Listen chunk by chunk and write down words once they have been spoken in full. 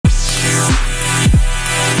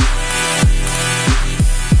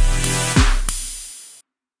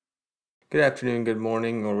Good afternoon, good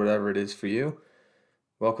morning, or whatever it is for you.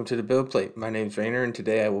 Welcome to the Build Plate. My name's Rainer, and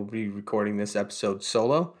today I will be recording this episode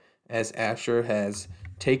solo as Asher has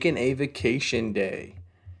taken a vacation day.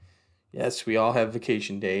 Yes, we all have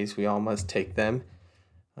vacation days. We all must take them.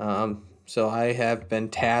 So I have been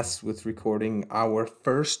tasked with recording our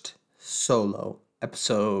first solo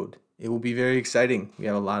episode. It will be very exciting. We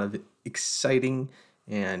have a lot of exciting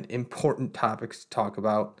and important topics to talk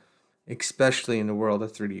about, especially in the world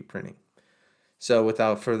of 3D printing. So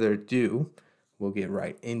without further ado, we'll get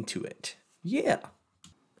right into it. Yeah.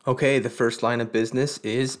 Okay, the first line of business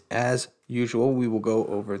is, as usual, we will go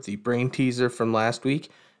over the brain teaser from last week,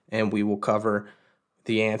 and we will cover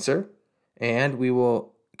the answer, and we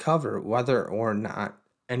will cover whether or not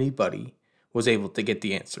anybody was able to get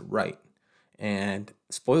the answer right. And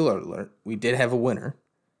spoiler alert, we did have a winner,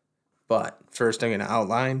 but first I'm going to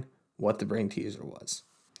outline what the brain teaser was.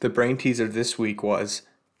 The brain teaser this week was,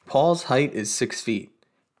 Paul's height is 6 feet.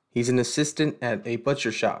 He's an assistant at a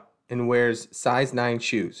butcher shop and wears size 9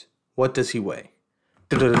 shoes. What does he weigh?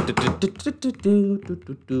 Okay,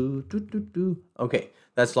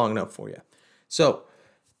 that's long enough for you. So,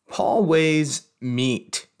 Paul weighs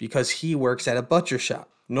meat because he works at a butcher shop.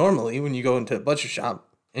 Normally, when you go into a butcher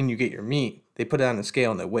shop and you get your meat, they put it on a scale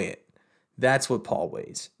and they weigh it. That's what Paul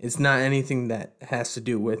weighs. It's not anything that has to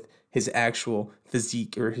do with his actual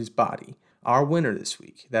physique or his body. Our winner this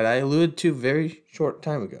week, that I alluded to very short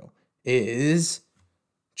time ago, is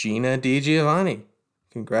Gina DiGiovanni.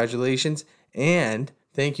 Congratulations, and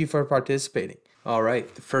thank you for participating. All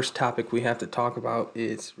right, the first topic we have to talk about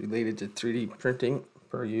is related to 3D printing,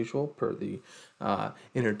 per usual, per the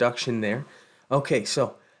introduction there. Okay,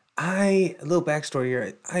 so a little backstory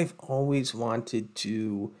here. I've always wanted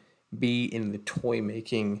to be in the toy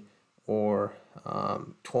making or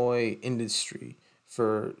toy industry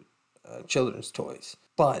for children's toys,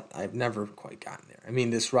 but I've never quite gotten there. I mean,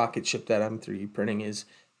 this rocket ship that I'm 3D printing is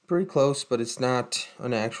pretty close, but it's not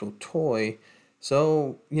an actual toy.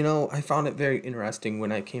 So, I found it very interesting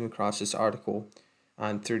when I came across this article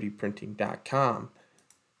on 3dprinting.com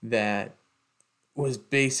that was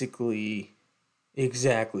basically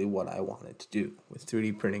exactly what I wanted to do with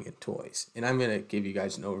 3D printing and toys. And I'm going to give you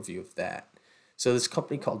guys an overview of that. So this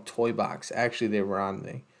company called Toybox, actually they were on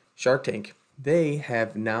the Shark Tank. They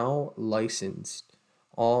have now licensed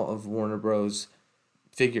all of Warner Bros.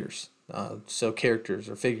 Figures, so characters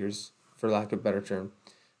or figures, for lack of a better term,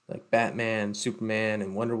 like Batman, Superman,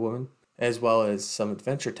 and Wonder Woman, as well as some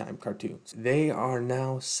Adventure Time cartoons. They are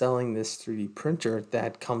now selling this 3D printer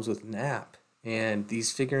that comes with an app, and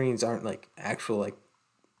these figurines aren't like actual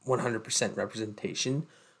 100% representation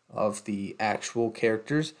of the actual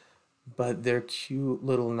characters, but they're cute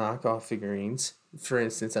little knockoff figurines. For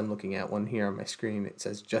instance, I'm looking at one here on my screen. It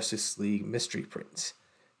says Justice League Mystery Prints.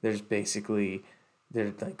 They're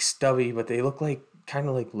like stubby, but they look like kind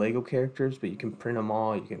of like Lego characters, but you can print them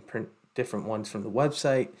all. You can print different ones from the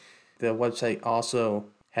website. The website also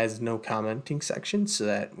has no commenting section, so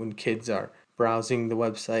that when kids are browsing the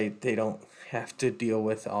website, they don't have to deal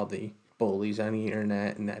with all the bullies on the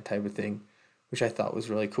internet and that type of thing, which I thought was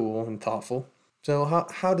really cool and thoughtful. So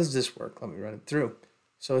how does this work? Let me run it through.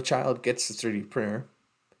 So a child gets the 3D printer,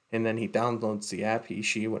 and then he downloads the app,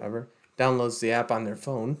 she, whatever, downloads the app on their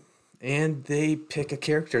phone, and they pick a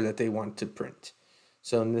character that they want to print.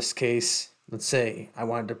 So in this case, let's say I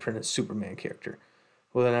wanted to print a Superman character.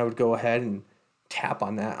 Well, then I would go ahead and tap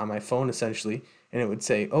on that on my phone, essentially, and it would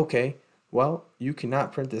say, okay, well, you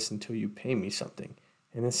cannot print this until you pay me something.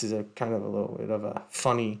 And this is a kind of a little bit of a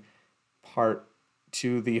funny part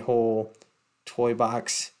to the whole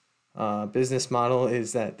Toybox business model,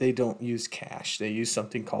 is that they don't use cash. They use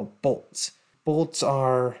something called bolts. Bolts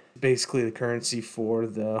are basically the currency for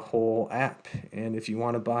the whole app. And if you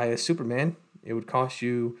want to buy a Superman, it would cost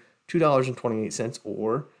you $2.28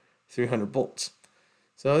 or 300 bolts.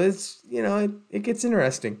 So it's, it gets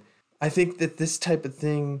interesting. I think that this type of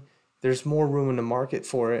thing, there's more room in the market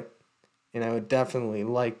for it. And I would definitely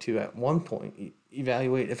like to, at one point,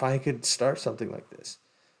 evaluate if I could start something like this.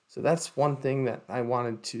 So that's one thing that I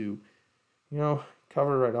wanted to,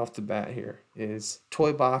 cover right off the bat here, is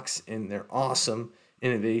Toybox and their awesome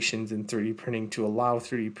innovations in 3D printing to allow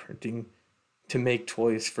 3D printing to make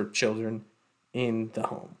toys for children in the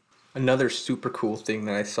home. Another super cool thing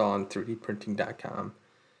that I saw on 3dprinting.com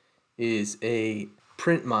is a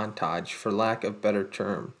print montage, for lack of a better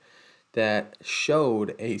term, that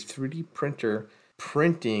showed a 3D printer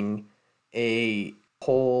printing a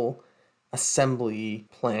whole assembly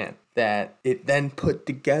plant that it then put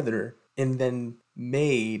together and then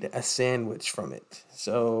made a sandwich from it.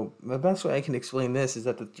 So the best way I can explain this is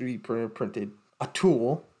that the 3D printer printed a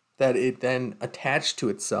tool that it then attached to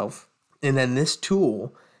itself. And then this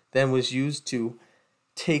tool then was used to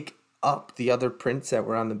take up the other prints that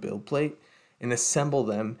were on the build plate and assemble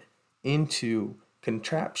them into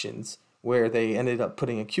contraptions where they ended up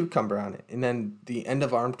putting a cucumber on it. And then the end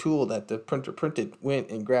of arm tool that the printer printed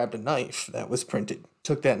went and grabbed a knife that was printed,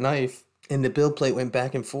 took that knife, and the build plate went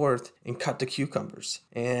back and forth and cut the cucumbers.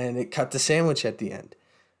 And it cut the sandwich at the end.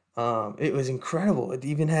 It was incredible. It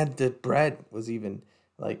even had the bread was even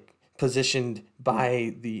like positioned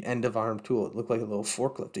by the end of arm tool. It looked like a little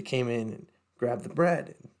forklift. It came in and grabbed the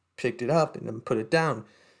bread and picked it up and then put it down.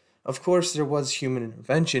 Of course, there was human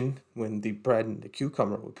intervention when the bread and the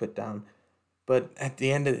cucumber were put down. But at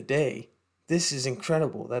the end of the day, this is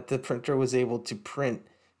incredible that the printer was able to print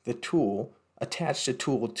the tool, attach the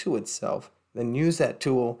tool to itself, then use that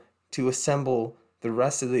tool to assemble the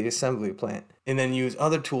rest of the assembly plant, and then use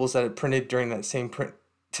other tools that it printed during that same print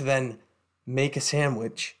to then make a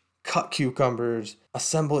sandwich, cut cucumbers,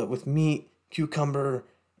 assemble it with meat, cucumber,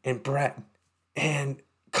 and bread, and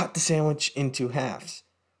cut the sandwich into halves,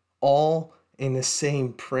 all in the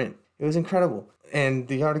same print. It was incredible. And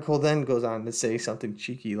the article then goes on to say something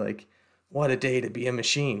cheeky like, what a day to be a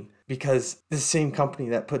machine. Because the same company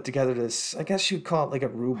that put together this, I guess you'd call it like a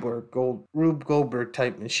Rube Goldberg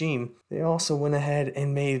type machine, they also went ahead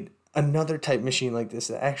and made another type machine like this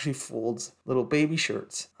that actually folds little baby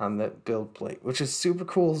shirts on the build plate, which is super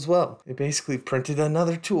cool as well. It basically printed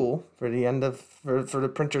another tool for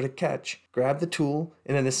the printer to catch, grabbed the tool,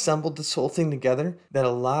 and then assembled this whole thing together that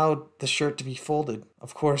allowed the shirt to be folded.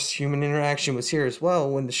 Of course, human interaction was here as well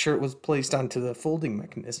when the shirt was placed onto the folding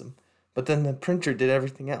mechanism. But then the printer did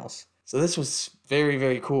everything else. So this was very,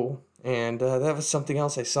 very cool. And that was something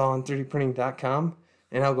else I saw on 3dprinting.com.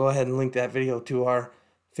 And I'll go ahead and link that video to our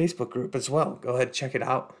Facebook group as well. Go ahead and check it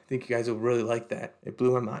out. I think you guys will really like that. It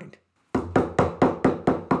blew my mind.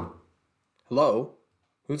 Hello?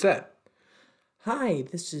 Who's that? Hi,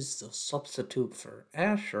 this is the substitute for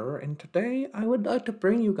Asher, and today I would like to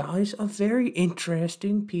bring you guys a very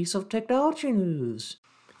interesting piece of technology news.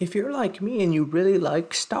 If you're like me and you really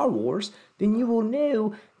like Star Wars, then you will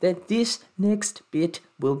know that this next bit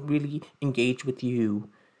will really engage with you.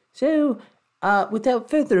 So, without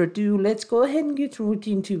further ado, let's go ahead and get right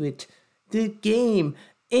into it. The game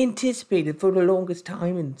anticipated for the longest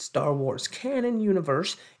time in Star Wars canon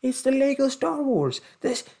universe is the Lego Star Wars,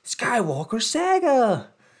 the Skywalker Saga.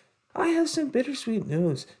 I have some bittersweet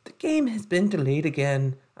news. The game has been delayed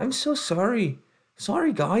again. I'm so sorry.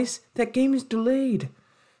 Sorry guys, that game is delayed.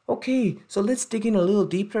 Okay, so let's dig in a little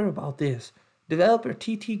deeper about this. Developer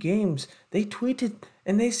TT Games, they tweeted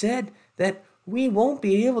and they said that we won't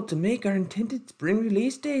be able to make our intended spring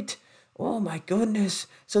release date. Oh my goodness,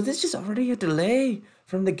 so this is already a delay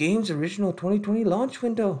from the game's original 2020 launch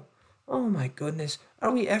window. Oh my goodness,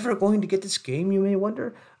 are we ever going to get this game, you may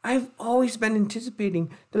wonder? I've always been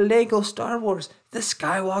anticipating the Lego Star Wars, the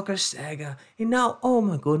Skywalker Saga, and now, oh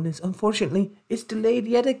my goodness, unfortunately, it's delayed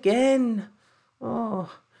yet again.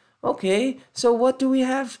 Oh, okay, so what do we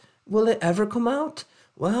have? Will it ever come out?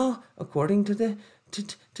 Well, according to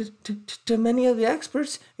to many of the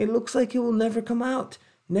experts, it looks like it will never come out.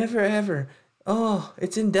 Never ever. Oh,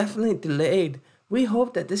 it's indefinitely delayed. We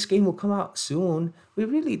hope that this game will come out soon. We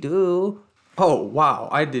really do. Oh, wow.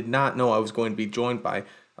 I did not know I was going to be joined by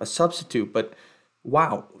a substitute, but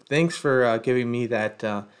wow. Thanks for giving me that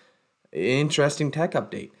interesting tech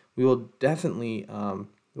update. We will definitely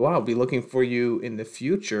be looking for you in the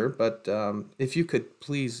future, but if you could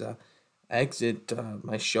please exit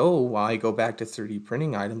my show while I go back to 3D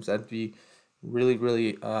printing items, that'd be really,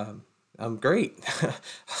 really great.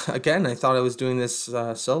 Again, I thought I was doing this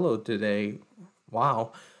solo today.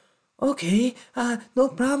 Wow. Okay, no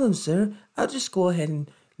problem, sir. I'll just go ahead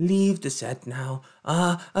and leave the set now.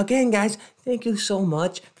 Again, guys, thank you so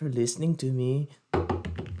much for listening to me.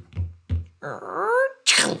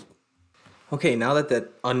 Okay, now that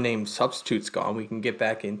that unnamed substitute's gone, we can get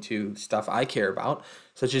back into stuff I care about,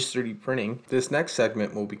 such as 3D printing. This next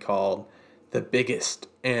segment will be called The Biggest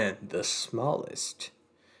and the Smallest.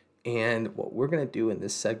 And what we're going to do in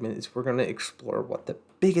this segment is we're going to explore what the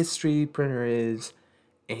biggest 3D printer is,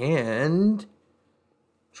 and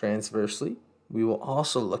transversely, we will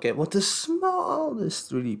also look at what the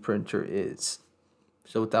smallest 3D printer is.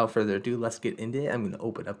 So without further ado, let's get into it. I'm going to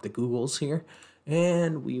open up the Googles here,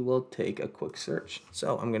 and we will take a quick search.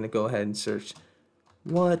 So I'm going to go ahead and search,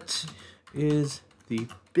 what is the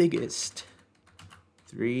biggest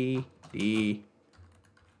 3D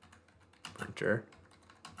printer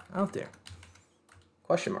out there?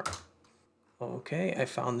 Question mark. Okay, I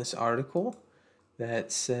found this article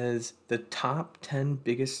that says the top 10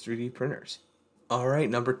 biggest 3D printers. All right,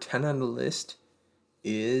 number 10 on the list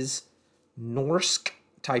is Norsk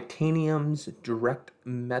Titanium's direct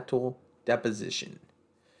metal deposition.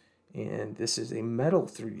 And this is a metal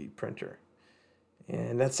 3D printer.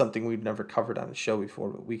 And that's something we've never covered on the show before,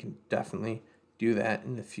 but we can definitely do that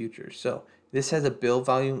in the future. So this has a build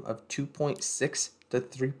volume of 2.6 to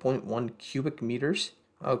 3.1 cubic meters.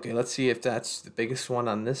 Okay, let's see if that's the biggest one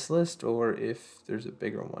on this list or if there's a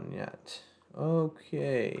bigger one yet.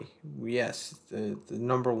 Okay, yes, the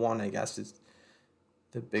number one, I guess, is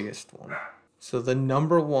the biggest one. So the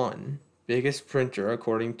number one biggest printer,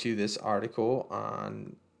 according to this article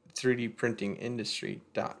on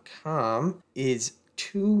 3dprintingindustry.com, is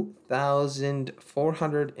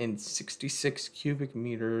 2,466 cubic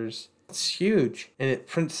meters. It's huge, and it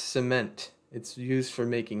prints cement. It's used for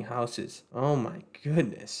making houses. Oh my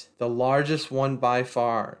goodness. The largest one by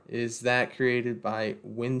far is that created by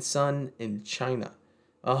Winsun in China.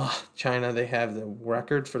 Oh, China, they have the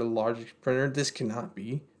record for the largest printer. This cannot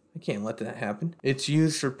be. I can't let that happen. It's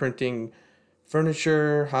used for printing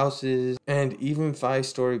furniture, houses, and even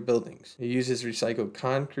 5-story buildings. It uses recycled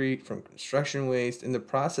concrete from construction waste, and the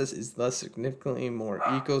process is thus significantly more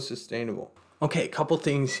eco-sustainable. Okay, a couple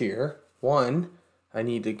things here. One, I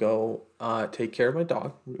need to go take care of my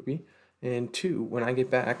dog, Ruby. And two, when I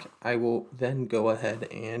get back, I will then go ahead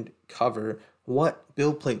and cover what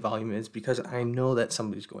build plate volume is, because I know that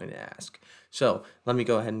somebody's going to ask. So let me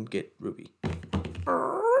go ahead and get Ruby.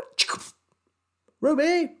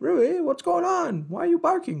 Ruby, what's going on? Why are you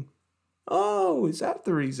barking? Oh, is that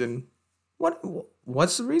the reason?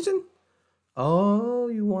 What's the reason? Oh,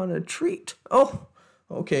 you want a treat? Oh,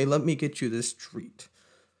 okay, let me get you this treat.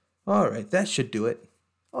 All right, that should do it.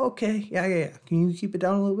 Okay, yeah. Can you keep it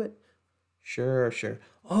down a little bit? Sure.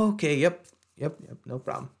 Okay, yep, no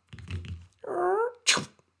problem.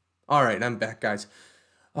 All right, I'm back, guys.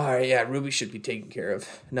 All right, yeah, Ruby should be taken care of.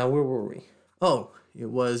 Now, where were we? Oh,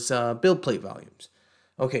 it was build plate volumes.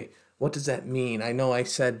 Okay, what does that mean? I know I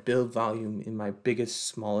said build volume in my biggest,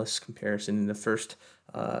 smallest comparison in the first.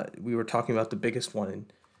 We were talking about the biggest one,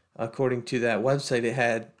 and according to that website, it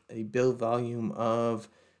had a build volume of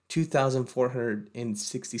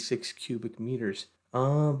 2,466 cubic meters.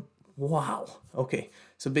 Wow. Okay,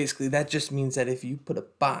 so basically that just means that if you put a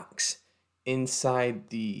box inside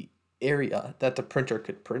the area that the printer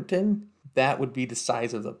could print in, that would be the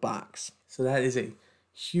size of the box. So that is a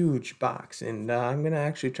huge box, and I'm going to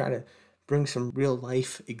actually try to bring some real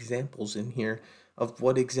life examples in here of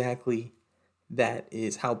what exactly that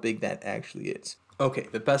is, how big that actually is. Okay,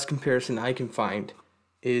 the best comparison I can find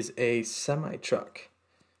is a semi-truck,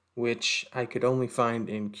 which I could only find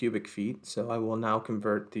in cubic feet, so I will now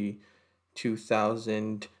convert the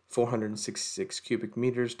 2,466 cubic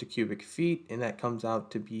meters to cubic feet, and that comes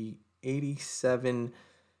out to be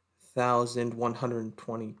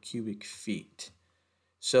 87,120 cubic feet.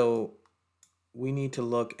 So we need to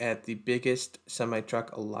look at the biggest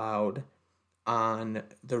semi-truck allowed on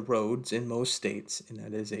the roads in most states, and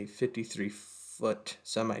that is a 53-foot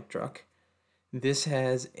semi-truck. This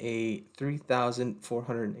has a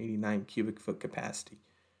 3,489 cubic foot capacity.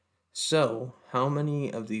 So how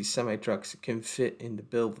many of these semi-trucks can fit in the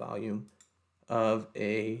build volume of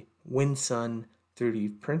a Winsun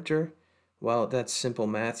 3D printer? Well, that's simple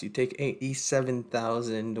math. You take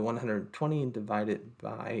 87,120 and divide it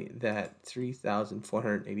by that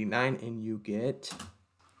 3,489, and you get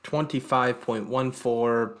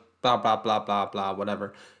 25.14, blah,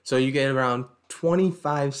 whatever. So you get around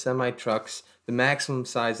 25 semi-trucks, the maximum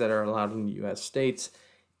size that are allowed in the U.S. states,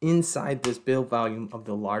 inside this build volume of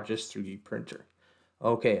the largest 3D printer.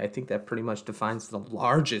 Okay, I think that pretty much defines the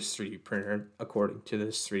largest 3D printer according to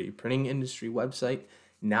this 3D printing industry website.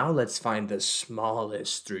 Now let's find the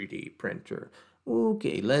smallest 3D printer.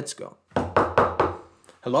 Okay, let's go.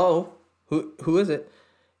 Hello? Who is it?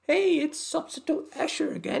 Hey, it's Substitute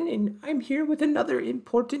Asher again, and I'm here with another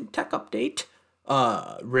important tech update.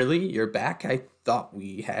 Really? You're back? I thought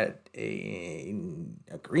we had an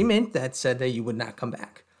agreement that said that you would not come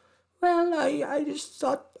back. Well, I just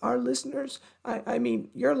thought our listeners,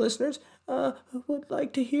 your listeners, would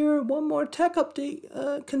like to hear one more tech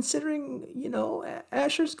update, considering,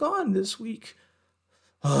 Asher's gone this week.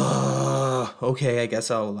 Okay, I guess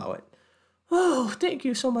I'll allow it. Oh, thank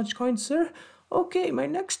you so much, kind sir. Okay, my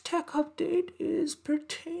next tech update is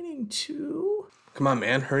pertaining to... Come on,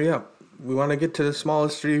 man, hurry up. We want to get to the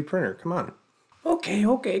smallest 3D printer. Come on.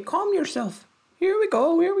 Okay, calm yourself. Here we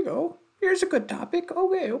go. Here's a good topic.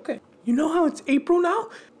 Okay. You know how it's April now?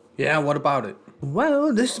 Yeah, what about it?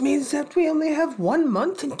 Well, this means that we only have 1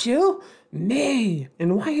 month until May.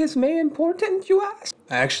 And why is May important, you ask?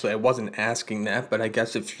 Actually, I wasn't asking that, but I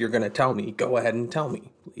guess if you're gonna tell me, go ahead and tell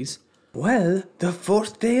me, please. Well, the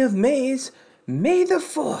fourth day of May is May the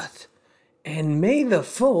 4th. And May the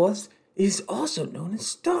 4th is also known as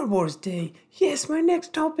Star Wars Day. Yes, my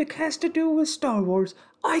next topic has to do with Star Wars.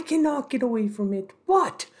 I cannot get away from it.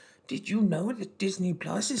 But did you know that Disney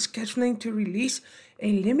Plus is scheduling to release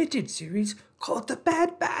a limited series called The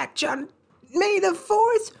Bad Batch on May the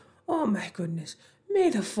 4th? Oh my goodness. May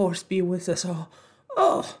the Force be with us all.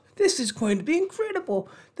 Oh, this is going to be incredible.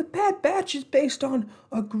 The Bad Batch is based on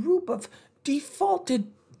a group of defaulted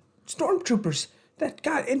stormtroopers that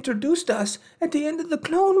got introduced to us at the end of the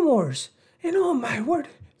Clone Wars. And oh my word,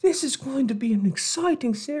 this is going to be an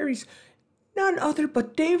exciting series. None other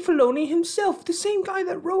but Dave Filoni himself, the same guy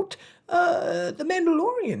that wrote The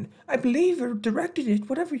Mandalorian, I believe, or directed it,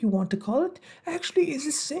 whatever you want to call it, actually is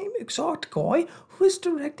the same exact guy who is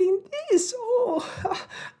directing this. Oh,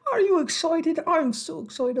 are you excited? I'm so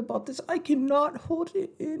excited about this. I cannot hold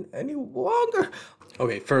it in any longer.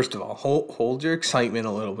 Okay, first of all, hold your excitement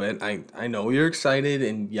a little bit. I know you're excited,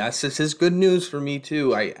 and yes, this is good news for me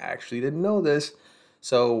too. I actually didn't know this.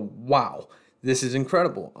 So, wow, this is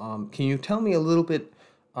incredible. Can you tell me a little bit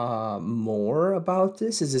more about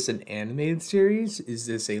this? Is this an animated series? Is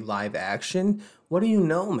this a live action? What do you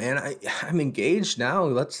know, man? I'm engaged now.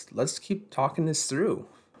 Let's keep talking this through.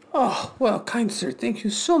 Oh, well, kind sir, thank you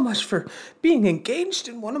so much for being engaged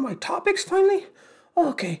in one of my topics finally.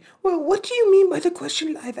 Okay, well, what do you mean by the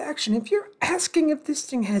question live action? If you're asking if this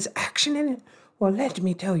thing has action in it, well, let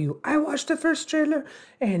me tell you, I watched the first trailer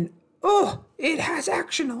and, oh, it has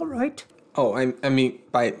action, all right. Oh, I mean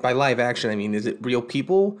by live action, I mean, is it real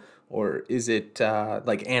people or is it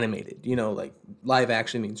like animated? You know, like live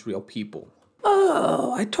action means real people.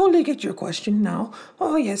 Oh, I totally get your question now.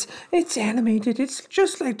 Oh, yes, it's animated. It's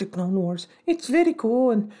just like the Clone Wars. It's very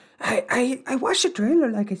cool, and I watched the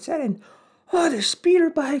trailer, like I said, and oh, there's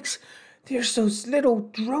speeder bikes. There's those little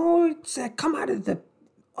droids that come out of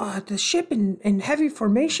the ship in heavy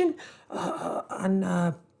formation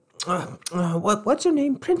on what's her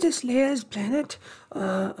name? Princess Leia's planet.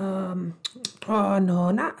 Oh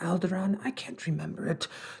no, not Alderaan. I can't remember it.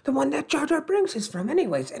 The one that Jar Jar Binks is from.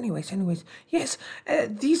 Anyways. Yes,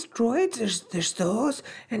 these droids. There's those,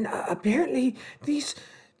 and apparently these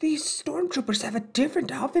stormtroopers have a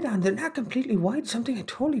different outfit on. They're not completely white. Something I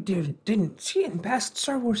totally didn't see in past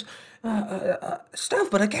Star Wars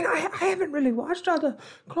stuff. But again, I haven't really watched all the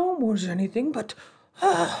Clone Wars or anything. But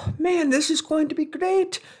oh man, this is going to be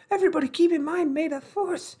great. Everybody, keep in mind May the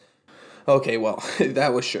 4th. Okay, well,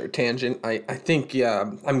 that was sure tangent. I think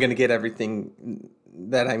I'm gonna get everything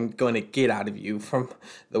that I'm going to get out of you from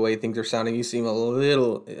the way things are sounding. You seem a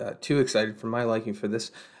little too excited for my liking for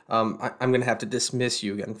this. I'm gonna have to dismiss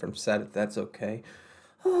you again from set if that's okay.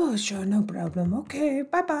 Oh, sure, no problem. Okay,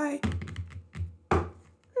 bye-bye.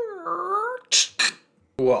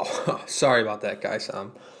 Well, sorry about that, guys.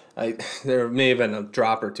 There may have been a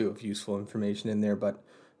drop or two of useful information in there, but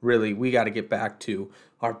really, we got to get back to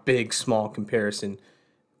our big small comparison.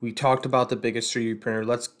 We talked about the biggest 3D printer.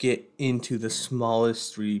 Let's get into the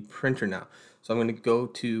smallest 3D printer now. So I'm going to go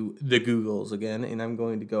to the Googles again, and I'm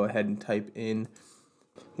going to go ahead and type in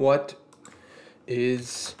what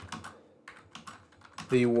is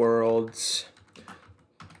the world's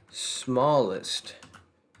smallest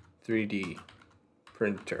 3D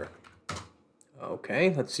printer.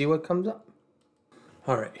 Okay, let's see what comes up.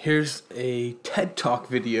 All right, here's a TED Talk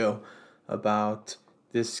video about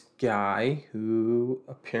this guy who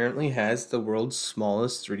apparently has the world's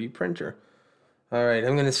smallest 3D printer. All right,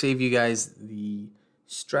 I'm going to save you guys the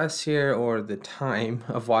stress here or the time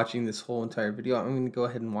of watching this whole entire video. I'm going to go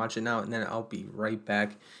ahead and watch it now, and then I'll be right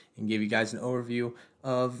back and give you guys an overview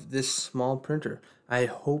of this small printer. I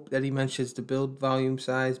hope that he mentions the build volume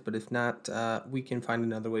size, but if not, we can find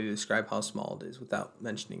another way to describe how small it is without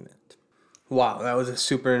mentioning that. Wow, that was a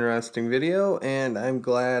super interesting video, and I'm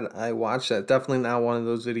glad I watched that. Definitely not one of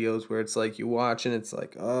those videos where it's like you watch and it's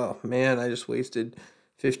like, oh man, I just wasted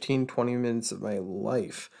 15-20 minutes of my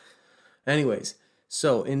life. Anyways,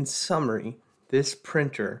 so in summary, this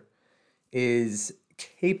printer is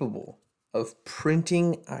capable of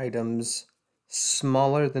printing items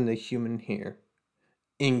smaller than the human hair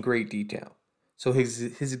in great detail. So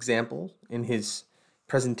his example in his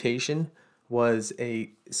presentation was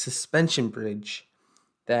a suspension bridge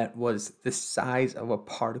that was the size of a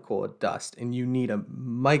particle of dust, and you need a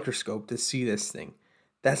microscope to see this thing.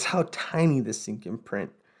 That's how tiny this thing can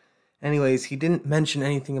print. Anyways, he didn't mention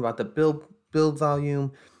anything about the build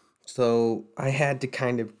volume, so I had to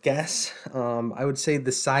kind of guess. I would say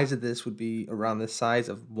the size of this would be around the size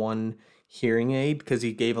of one hearing aid because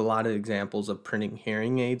he gave a lot of examples of printing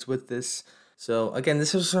hearing aids with this. So again,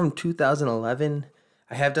 this was from 2011.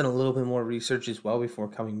 I have done a little bit more research as well before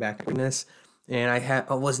coming back on this, and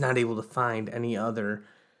I was not able to find any other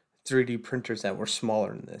 3D printers that were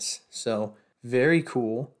smaller than this. So very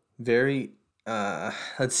cool, very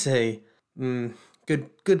let's say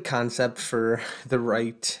good concept for the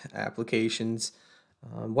right applications.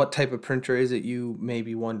 What type of printer is it, you may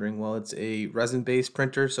be wondering? Well, it's a resin-based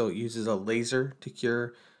printer, so it uses a laser to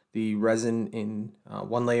cure the resin in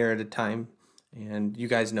one layer at a time. And you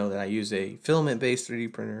guys know that I use a filament-based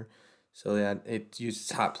 3D printer, so that it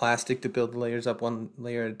uses hot plastic to build the layers up one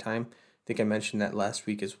layer at a time. I think I mentioned that last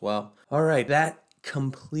week as well. All right, that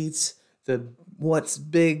completes the what's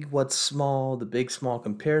big, what's small, the big small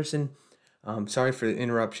comparison. Sorry for the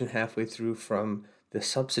interruption halfway through from the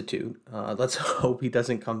substitute. Let's hope he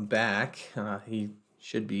doesn't come back. He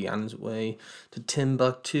should be on his way to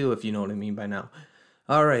Timbuktu, if you know what I mean by now.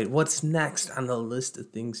 All right, what's next on the list of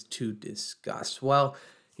things to discuss? Well,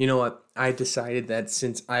 you know what? I decided that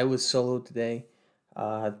since I was solo today,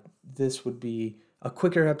 this would be a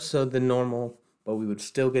quicker episode than normal, but we would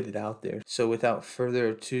still get it out there. So without further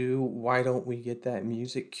ado, why don't we get that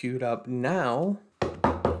music queued up now?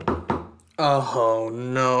 Oh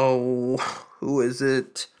no, who is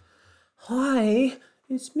it? Hi,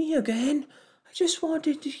 it's me again. I just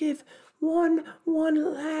wanted to give one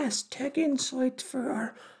last tech insight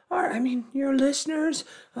for your listeners.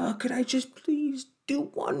 Could I just please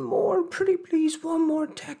do one more, pretty please, one more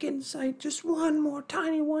tech insight, just one more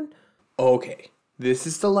tiny one? Okay, this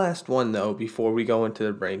is the last one though before we go into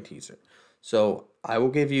the brain teaser. So I will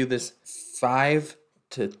give you this 5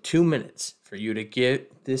 to 2 minutes for you to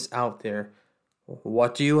get this out there.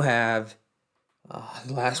 What do you have?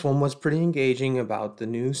 The last one was pretty engaging about the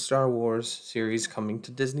new Star Wars series coming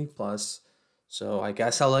to Disney Plus. So I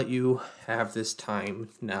guess I'll let you have this time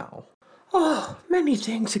now. Oh, many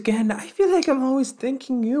thanks again. I feel like I'm always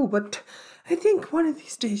thanking you, but I think one of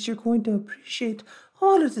these days you're going to appreciate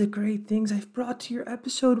all of the great things I've brought to your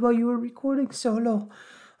episode while you were recording solo.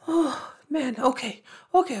 Oh, man, okay,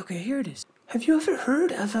 here it is. Have you ever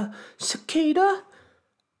heard of a cicada?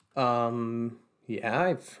 Yeah,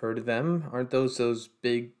 I've heard of them. Aren't those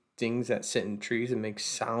big things that sit in trees and make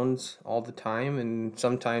sounds all the time? And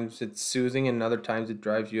sometimes it's soothing and other times it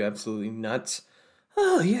drives you absolutely nuts.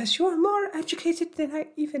 Oh, yes, you are more educated than I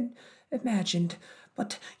even imagined.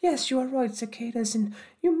 But yes, you are right, cicadas, and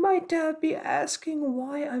you might be asking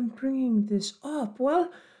why I'm bringing this up.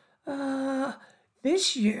 Well,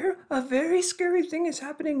 this year, a very scary thing is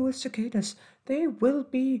happening with cicadas. They will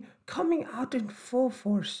be coming out in full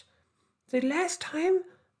force. The last time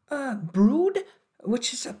a brood,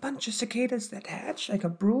 which is a bunch of cicadas that hatch, like a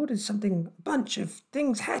brood is something, a bunch of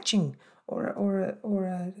things hatching, a lot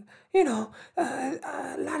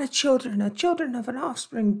of children of an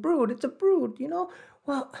offspring brood. It's a brood, you know.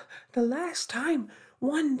 Well, the last time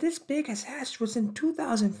one this big has hatched was in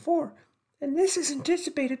 2004, and this is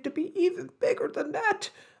anticipated to be even bigger than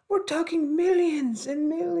that. We're talking millions and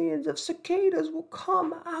millions of cicadas will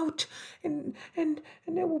come out, and it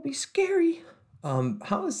will be scary.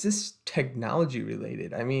 How is this technology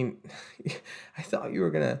related? I mean, I thought you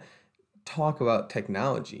were gonna talk about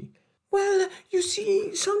technology. Well, you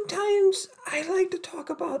see, sometimes I like to talk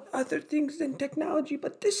about other things than technology,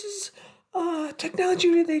 but this is technology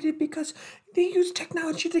related because they use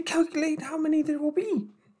technology to calculate how many there will be.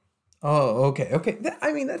 Oh, okay.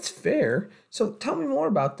 I mean, that's fair. So tell me more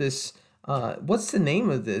about this. What's the name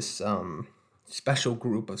of this special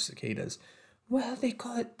group of cicadas? Well, they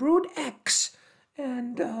call it Brood X,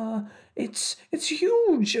 and it's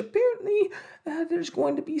huge. Apparently, there's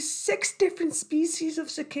going to be 6 different species of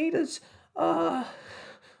cicadas.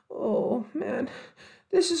 Oh man,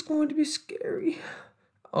 this is going to be scary.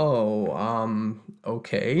 Oh,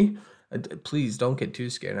 okay. Please don't get too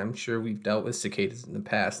scared. I'm sure we've dealt with cicadas in the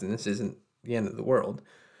past, and this isn't the end of the world.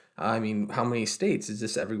 I mean, how many states? Is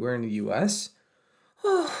this everywhere in the U.S.?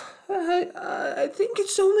 Oh, I think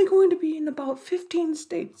it's only going to be in about 15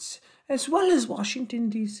 states, as well as Washington,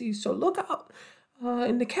 D.C., so look out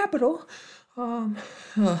in the capital. And,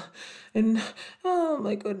 oh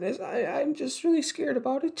my goodness, I'm just really scared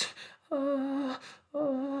about it.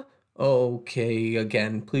 Okay,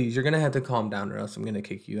 again, please, you're gonna have to calm down or else I'm gonna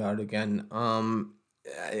kick you out again.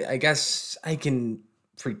 I guess I can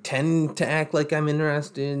pretend to act like I'm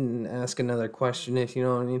interested and ask another question if you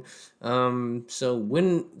know what I mean. So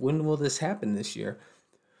when will this happen this year?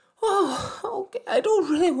 Oh, okay. I don't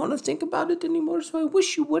really want to think about it anymore, so I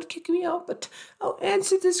wish you would kick me out, but I'll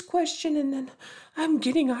answer this question and then I'm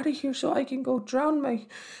getting out of here so I can go drown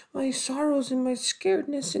my sorrows and my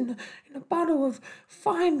scaredness in a bottle of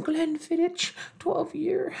fine Glenfiddich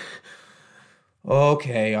 12-year.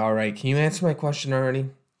 Okay, all right. Can you answer my question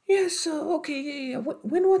already? Yes, okay, yeah.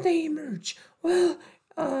 When will they emerge? Well,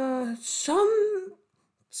 some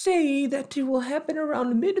say that it will happen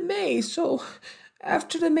around mid-May, so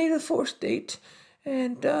after the May the 4th date.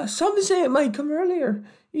 And some say it might come earlier,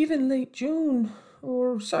 even late June.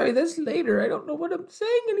 Or, sorry, that's later. I don't know what I'm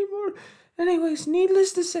saying anymore. Anyways,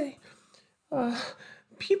 needless to say,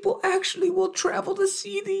 people actually will travel to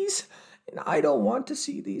see these. And I don't want to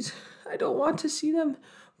see these. I don't want to see them.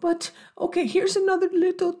 But, okay, here's another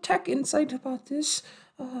little tech insight about this.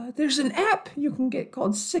 There's an app you can get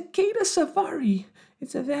called Cicada Safari.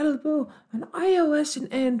 It's available on iOS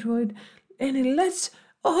and Android, and it lets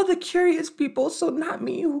all the curious people, so not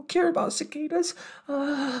me who care about cicadas,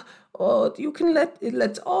 it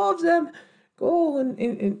lets all of them go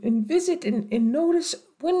and visit and notice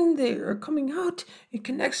when they are coming out. It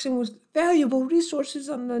connects them with valuable resources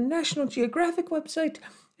on the National Geographic website,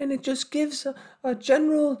 and it just gives a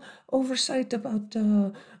general oversight about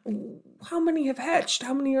how many have hatched,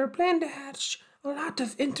 how many are planned to hatch, a lot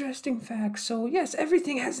of interesting facts. So yes,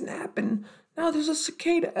 everything has an app, and now there's a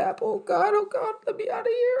cicada app. Oh God, let me out of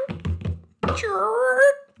here.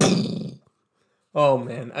 Oh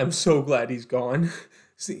man, I'm so glad he's gone.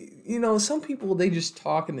 See, some people, they just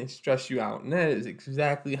talk and they stress you out, and that is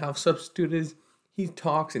exactly how Substitute is. He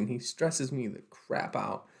talks and he stresses me the crap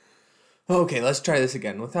out. Okay, let's try this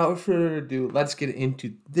again. Without further ado, let's get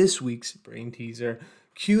into this week's brain teaser.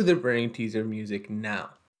 Cue the brain teaser music now.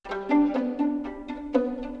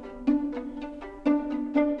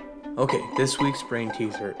 Okay, this week's brain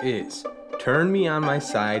teaser is: turn me on my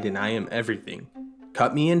side and I am everything.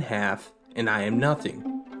 Cut me in half and I am nothing.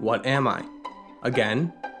 What am I?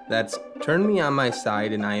 Again, that's: turn me on my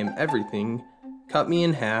side and I am everything. Cut me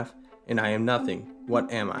in half and I am nothing.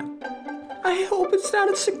 What am I? I hope it's not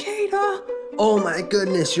a cicada. Oh my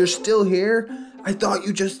goodness, you're still here? I thought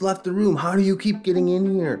you just left the room. How do you keep getting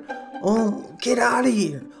in here? Oh, get out of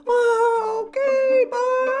here. Oh, okay,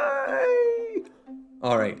 bye.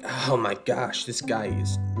 All right. Oh my gosh, this guy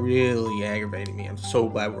is really aggravating me. I'm so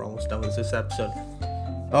glad we're almost done with this episode.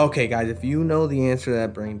 Okay, guys, if you know the answer to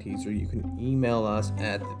that brain teaser, you can email us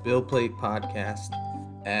at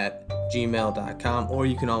thebillplatepodcast@gmail.com, or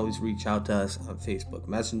you can always reach out to us on Facebook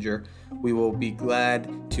Messenger. We will be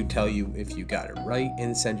glad to tell you if you got it right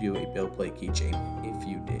and send you a Bill Plate keychain if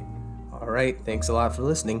you did. All right, thanks a lot for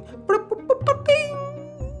listening.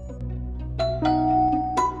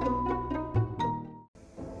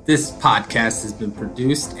 This podcast has been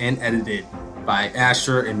produced and edited by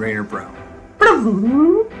Asher and Rainer Brown.